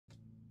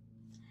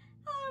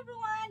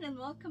everyone, and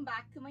welcome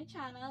back to my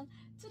channel.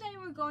 Today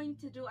we're going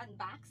to do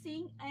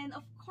unboxing and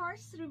of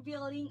course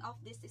revealing of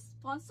this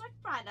sponsored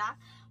product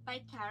by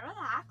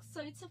Terelax.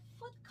 So it's a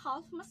foot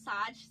calf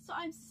massage. So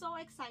I'm so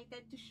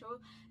excited to show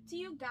to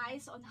you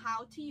guys on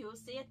how to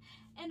use it.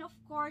 And of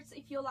course,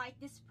 if you like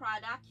this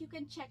product, you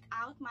can check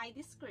out my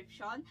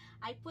description.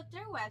 I put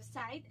their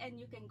website and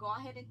you can go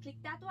ahead and click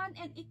that one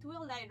and it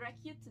will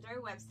direct you to their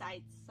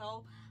website.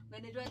 So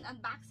I'm gonna do an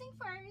unboxing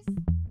first.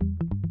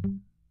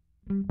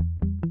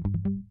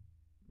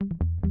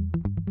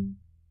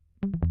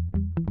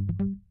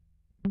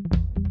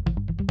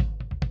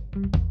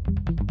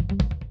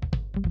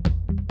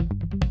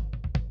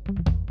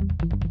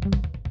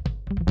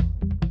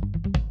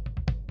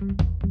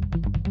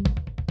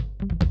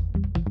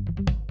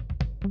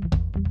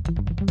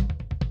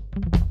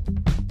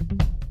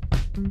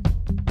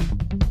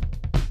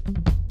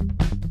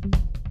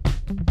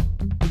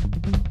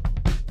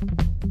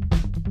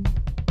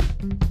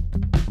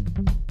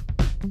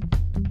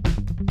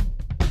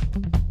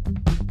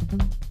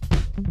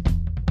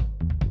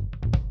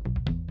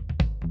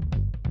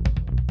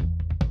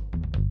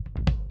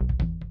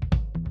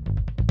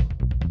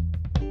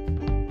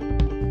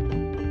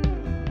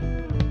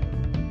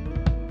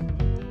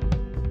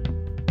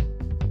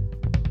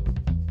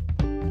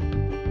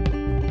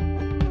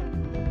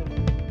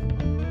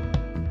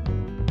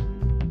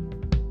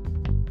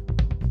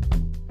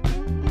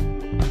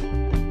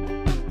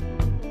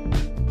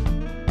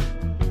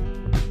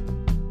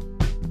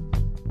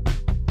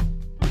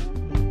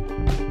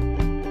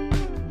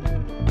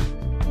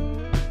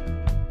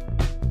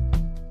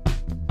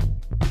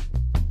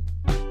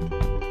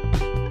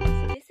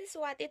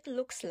 What it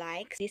looks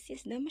like. This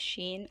is the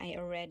machine. I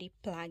already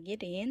plugged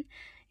it in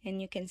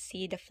and you can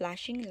see the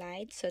flashing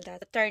light, so that's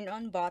the turn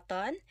on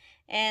button.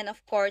 And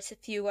of course,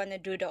 if you want to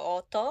do the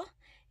auto,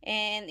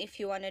 and if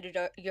you want to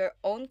do your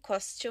own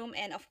costume,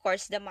 and of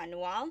course the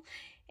manual.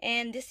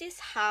 And this is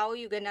how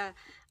you're gonna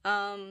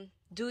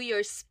do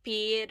your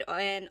speed,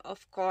 and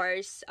of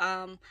course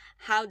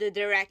how the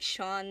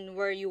direction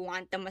where you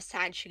want the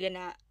massage, you're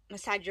gonna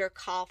massage your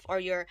calf or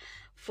your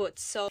foot.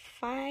 So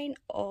find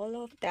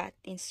all of that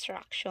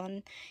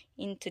instruction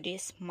into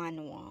this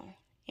manual.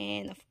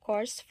 And of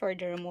course, for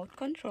the remote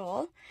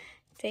control,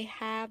 they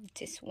have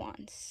this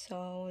one.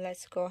 So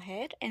let's go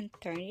ahead and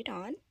turn it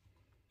on.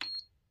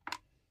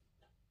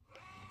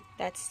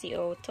 That's the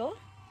auto.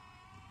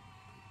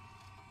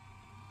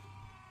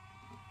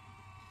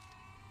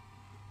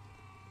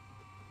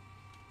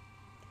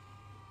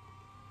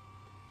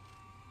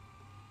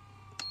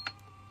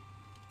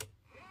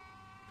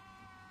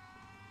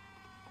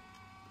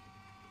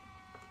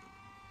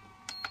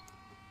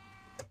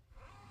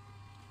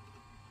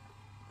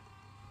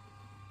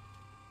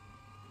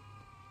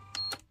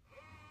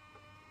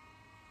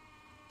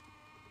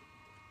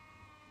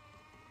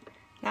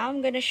 Now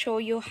I'm going to show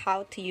you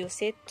how to use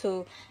it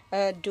to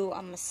do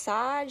a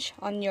massage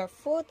on your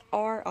foot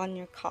or on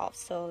your calf.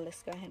 So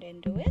let's go ahead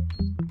and do it.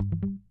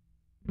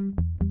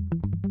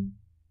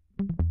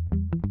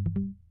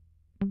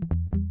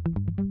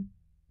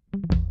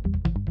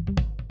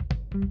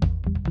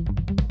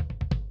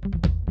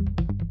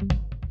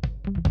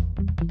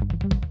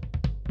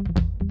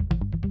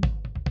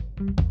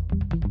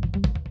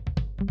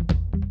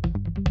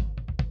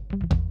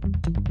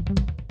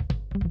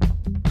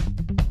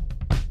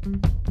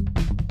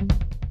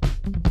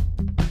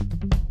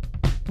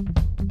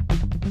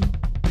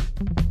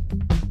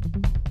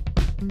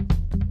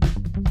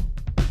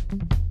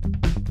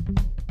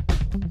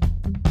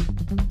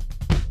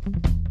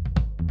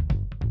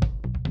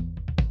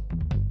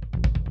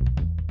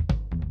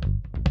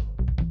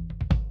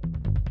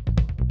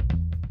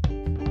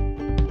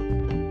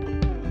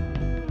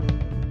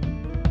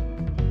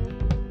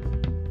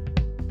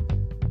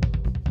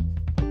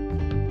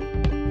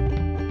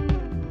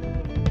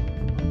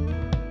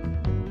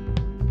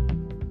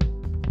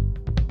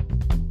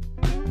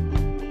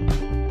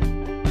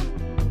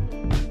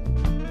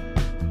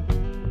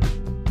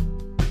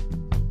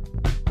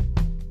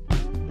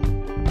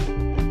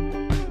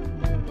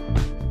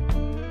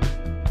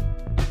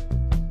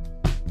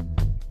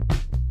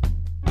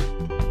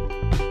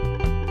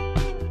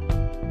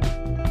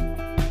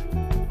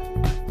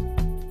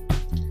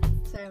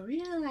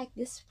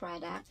 This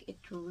product, it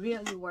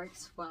really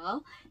works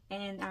well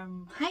and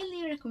I'm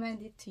highly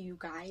recommend it to you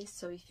guys.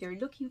 So if you're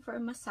looking for a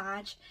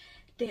massage,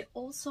 they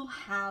also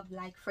have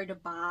like for the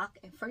back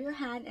and for your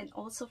hand and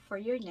also for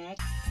your neck.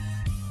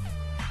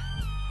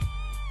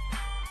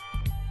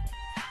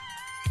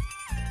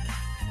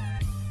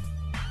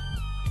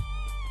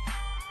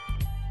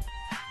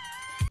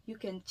 You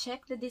can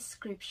check the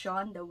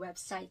description, the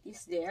website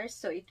is there,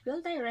 so it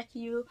will direct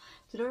you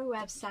to their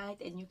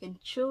website and you can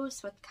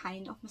choose what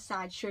kind of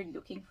massage you're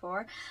looking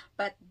for.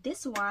 But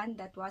this one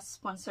that was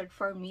sponsored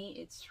for me,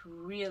 it's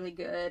really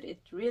good, it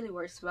really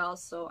works well,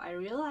 so I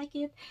really like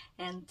it.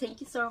 And thank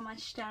you so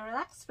much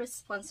Terelax for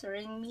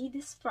sponsoring me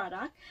this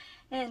product.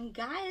 And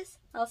guys,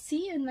 I'll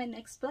see you in my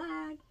next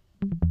vlog.